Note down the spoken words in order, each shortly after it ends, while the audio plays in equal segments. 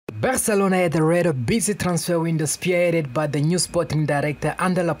Barcelona had a rather busy transfer window spearheaded by the new sporting director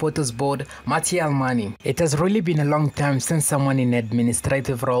under Laporta's board, Mattia Almani. It has really been a long time since someone in an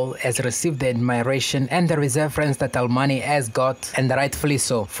administrative role has received the admiration and the reverence that Almani has got, and rightfully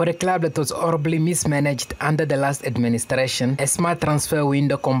so. For a club that was horribly mismanaged under the last administration, a smart transfer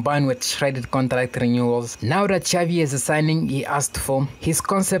window combined with shredded contract renewals. Now that Xavi has a signing he asked for, his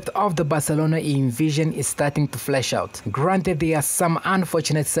concept of the Barcelona he envisioned is starting to flesh out. Granted, there are some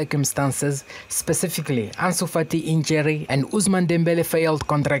unfortunate circumstances, specifically Ansu Fati injury and Ousmane Dembele failed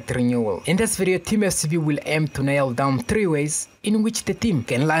contract renewal. In this video, TeamFCB will aim to nail down 3 ways in which the team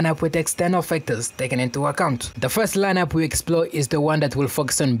can line up with external factors taken into account. The first lineup we explore is the one that will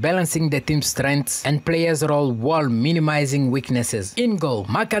focus on balancing the team's strengths and players' role while minimizing weaknesses. In goal,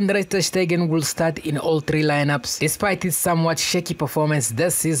 Marc-Andre ter Stegen will start in all 3 lineups despite his somewhat shaky performance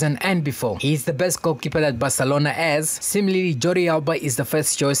this season and before. He is the best goalkeeper that Barcelona has. Similarly, Jordi Alba is the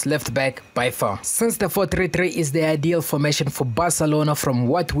first choice left back by far. Since the 4-3-3 is the ideal formation for Barcelona from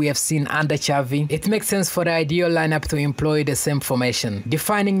what we have seen under Xavi, it makes sense for the ideal lineup to employ the same formation.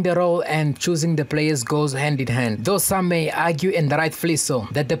 Defining the role and choosing the players goes hand in hand, though some may argue, and rightfully so,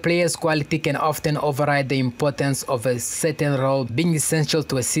 that the player's quality can often override the importance of a certain role being essential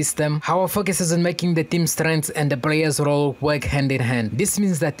to a system. Our focus is on making the team's strengths and the player's role work hand in hand. This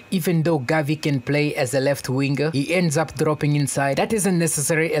means that even though Gavi can play as a left winger, he ends up dropping inside. That isn't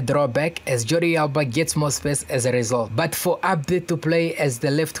necessarily a drawback, as Jordi Alba gets more space as a result. But for Abde to play as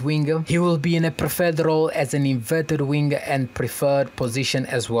the left winger, he will be in a preferred role as an inverted winger and preferred position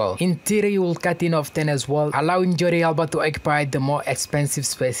as well. In theory, he will cut in often as well, allowing Jordi Alba to occupy the more expensive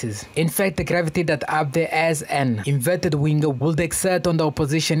spaces. In fact, the gravity that Abde as an inverted winger would exert on the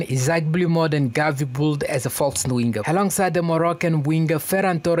opposition is arguably more than Gavi would as a false winger. Alongside the Moroccan winger,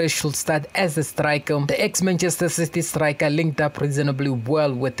 Ferran Torres should start as the striker. The ex-Manchester City striker linked up reasonably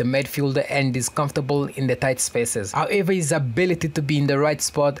well with the midfielder and is comfortable in the tight spaces. However, his ability to be in the right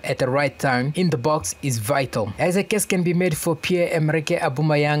spot at the right time in the box is vital, as a case can be made for Pierre-Emerick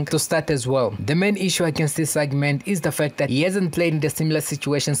AUBAMEYANG to start as well. The main issue against this segment is the fact that he hasn't played in a similar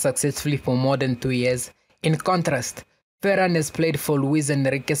situation successfully for more than 2 years. In contrast, Ferran has played for Luis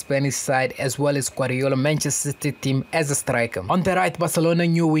Enrique's Spanish side as well as Guardiola Manchester City team as a striker. On the right, Barcelona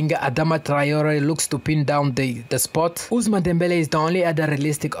new winger Adama Traore looks to pin down the spot. Ousmane Dembele is the only other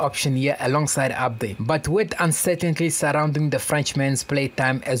realistic option here alongside Abde, but with uncertainty surrounding the Frenchman's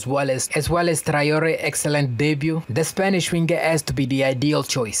playtime as well as Traore's excellent debut, the Spanish winger has to be the ideal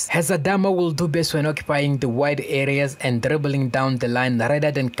choice, as Adama will do best when occupying the wide areas and dribbling down the line rather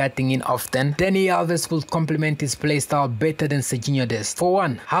than cutting in often. Dani Alves will complement his playstyle better than Serginho does. For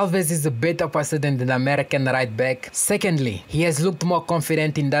one, Alves is a better passer than the American right back. Secondly, he has looked more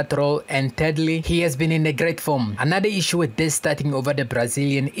confident in that role, and thirdly, he has been in a great form. Another issue with this starting over the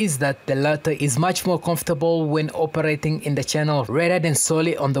Brazilian is that the latter is much more comfortable when operating in the channel rather than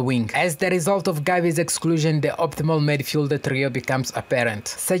solely on the wing. As the result of Gavi's exclusion, the optimal midfielder trio becomes apparent.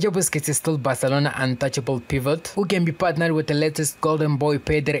 Sergio Busquets is still Barcelona's untouchable pivot, who can be partnered with the latest golden boy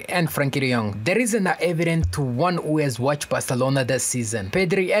Pedri and Frenkie de Jong. The reason are evident to one who has watched Barcelona this season.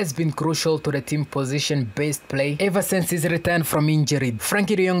 Pedri has been crucial to the team position-based play ever since his return from injury.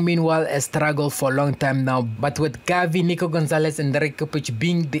 Frenkie de Jong meanwhile has struggled for a long time now, but with Gavi, Nico Gonzalez and Rekopich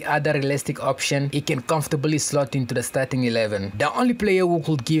being the other realistic option, he can comfortably slot into the starting 11. The only player who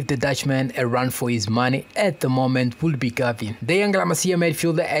could give the Dutchman a run for his money at the moment would be Gavi. The young La Masia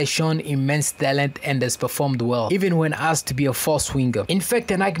midfielder has shown immense talent and has performed well, even when asked to be a false winger. In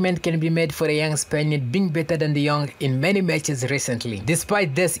fact, an argument can be made for the young Spaniard being better than the young in many matches recently.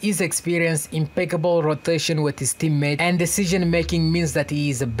 Despite this, his experience, impeccable rotation with his teammates, and decision making means that he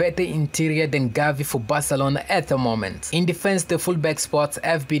is a better interior than Gavi for Barcelona at the moment. In defense, the fullback spots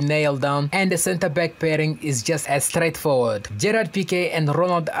have been nailed down and the centre-back pairing is just as straightforward. Gerard Piqué and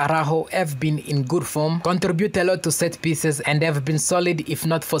Ronald Araujo have been in good form, contribute a lot to set pieces, and have been solid if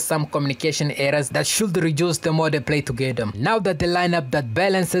not for some communication errors that should reduce the more they play together. Now that the lineup that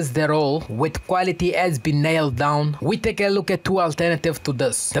balances the role with quality has been nailed down, we take a look at 2 alternatives to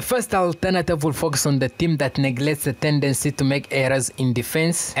this. The first alternative will focus on the team that neglects the tendency to make errors in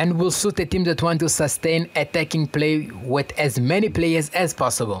defense and will suit a team that wants to sustain attacking play with as many players as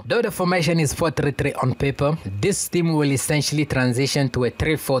possible. Though the formation is 4-3-3 on paper, this team will essentially transition to a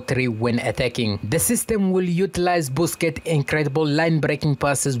 3-4-3 when attacking. The system will utilize Busquets' incredible line-breaking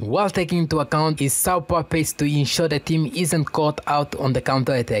passes while taking into account his southpaw pace to ensure the team isn't caught out on the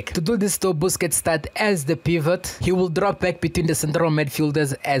counter-attack. To do this though, Busquets starts as the pivot he will drop back between the central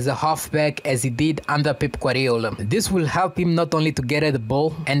midfielders as a halfback as he did under Pep Guardiola. This will help him not only to get at the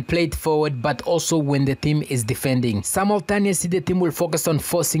ball and play it forward, but also when the team is defending. Simultaneously, the team will focus on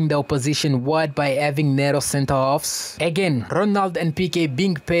forcing the opposition wide by having narrow center halves. Again, Ronaldo and PK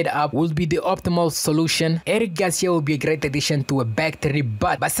being paired up will be the optimal solution. Eric Garcia will be a great addition to a back three,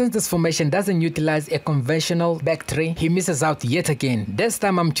 but since this formation doesn't utilize a conventional back three, he misses out yet again. This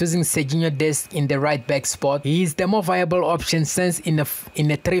time I'm choosing Serginho Dest in the right back spot. He is the more viable option since in a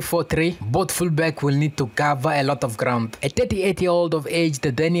 3-4-3, both fullback will need to cover a lot of ground. A 38-year-old of age,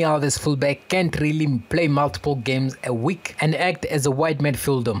 the Dani Alves fullback can't really play multiple games a week and act as a wide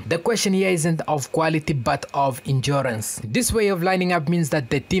midfielder. The question here isn't of quality but of endurance. This way of lining up means that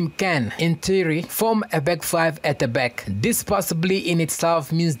the team can, in theory, form a back five at the back. This possibly in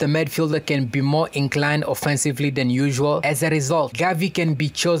itself means the midfielder can be more inclined offensively than usual. As a result, Gavi can be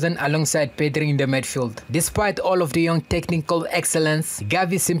chosen alongside Pedri in the midfield. Despite all of the young technical excellence,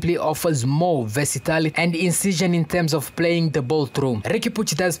 Gavi simply offers more versatility and incision in terms of playing the ball through. Ricky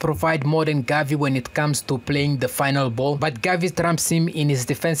Puig does provide more than Gavi when it comes to playing the final ball, but Gavi trumps him in his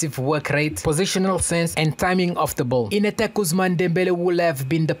defensive work rate, positional sense and timing of the ball. In attack, Ousmane Dembele will have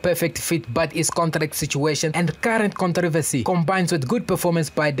been the perfect fit, but his contract situation and current controversy combines with good performance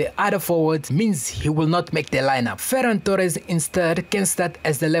by the other forwards means he will not make the lineup. Ferran Torres instead can start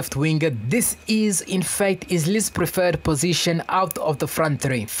as the left winger. This is in fact his least preferred position out of the front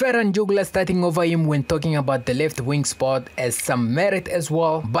three. Ferran Jugla starting over him when talking about the left wing spot has some merit as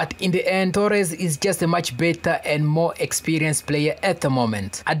well, but in the end Torres is just a much better and more experienced player at the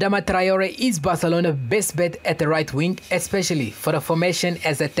moment. Adama Traore is Barcelona's best bet at the right wing, especially for a formation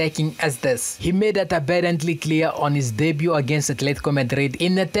as attacking as this. He made that abundantly clear on his debut against Atletico Madrid.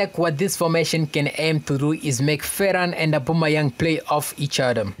 In attack, what this formation can aim to do is make Ferran and AUBAMEYAng play off each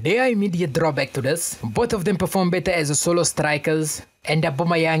other. There are immediate drawback to this. Both of them perform better as solo strikers, and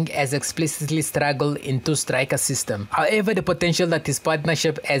AUBAMEYAng has explicitly struggled in two-striker system. However, the potential that his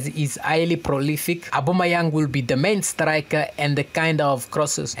partnership as is highly prolific, AUBAMEYAng will be the main striker and the kind of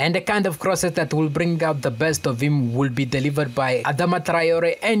crosses that will bring out the best of him will be delivered by Adama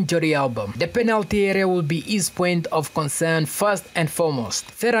Traore and Jordi Alba. The penalty area will be his point of concern first and foremost.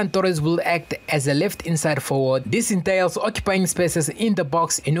 Ferran Torres will act as a left inside forward. This entails occupying spaces in the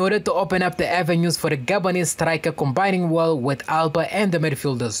box in order to open up the avenues for the Gabonese striker, combining well with Alba and the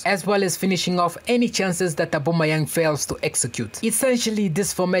midfielders, as well as finishing off any chances that AUBAMEYAng fails to execute. Essentially,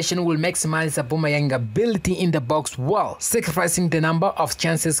 this formation will maximize AUBAMEYAng's ability in the box while sacrificing the number of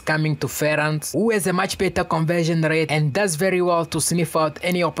chances coming to Ferran, who has a much better conversion rate and does very well to sniff out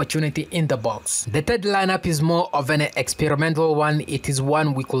any opportunity in the box. The third lineup is more of an experimental one. It is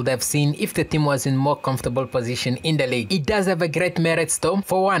one we could have seen if the team was in more comfortable position in the league. It does have a great merits though.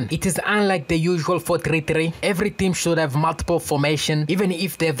 For one, it is unlike the usual 4-3-3. Every team should have multiple formations even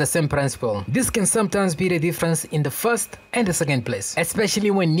if they have the same principle. This can sometimes be the difference in the first and the second place, especially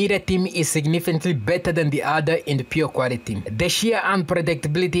when neither team is significantly better than the other in the pure quality. The sheer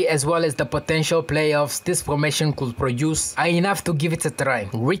unpredictability as well as the potential playoffs this formation could produce are enough to give it a try.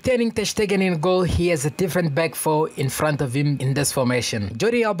 Returning ter Stegen in goal, he has a different back four in front of him in this formation.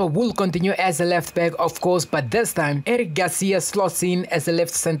 Jordi Alba will continue as a left back of course, but this time Eric Garcia slots in as a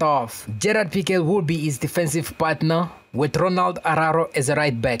left centre half. Gerard Piqué will be his defensive partner, with Ronald Araujo as a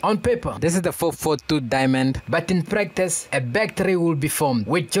right back. On paper, this is the 4-4-2 diamond, but in practice, a back three will be formed,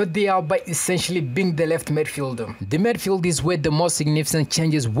 with Jordi Alba essentially being the left midfielder. The midfield is where the most significant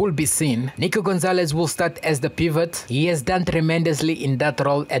changes will be seen. Nico Gonzalez will start as the pivot. He has done tremendously in that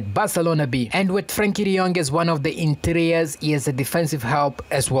role at Barcelona B, and with Frankie de Jong as one of the interiors, he has a defensive help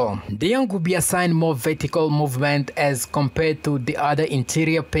as well. De Jong will be assigned more vertical movement as compared to the other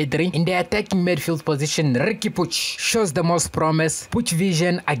interior Pedri. In the attacking midfield position, Ricky Puig the most promise. Puig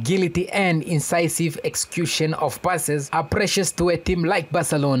vision, agility and incisive execution of passes are precious to a team like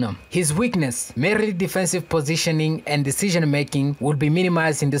Barcelona. His weakness, merely defensive positioning and decision making, will be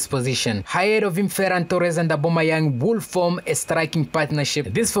minimized in this position. Ahead of him, Ferran Torres and AUBAMEYAng will form a striking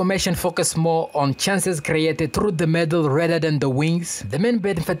partnership. This formation focuses more on chances created through the middle rather than the wings. The main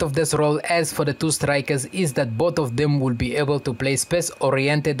benefit of this role as for the two strikers is that both of them will be able to play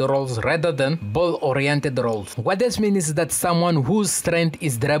space-oriented roles rather than ball-oriented roles. What this means is that someone whose strength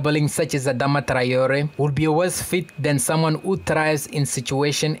is dribbling, such as Adama Traore, will be a worse fit than someone who thrives in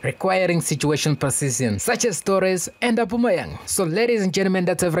situations requiring situation precision, such as Torres and AUBAMEYAng. So ladies and gentlemen,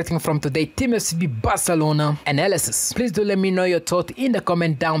 that's everything from today TeamFCB Barcelona analysis. Please do let me know your thought in the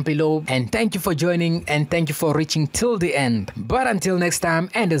comment down below, and thank you for joining and thank you for reaching till the end. But until next time,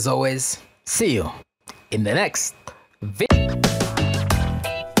 and as always, see you in the next video.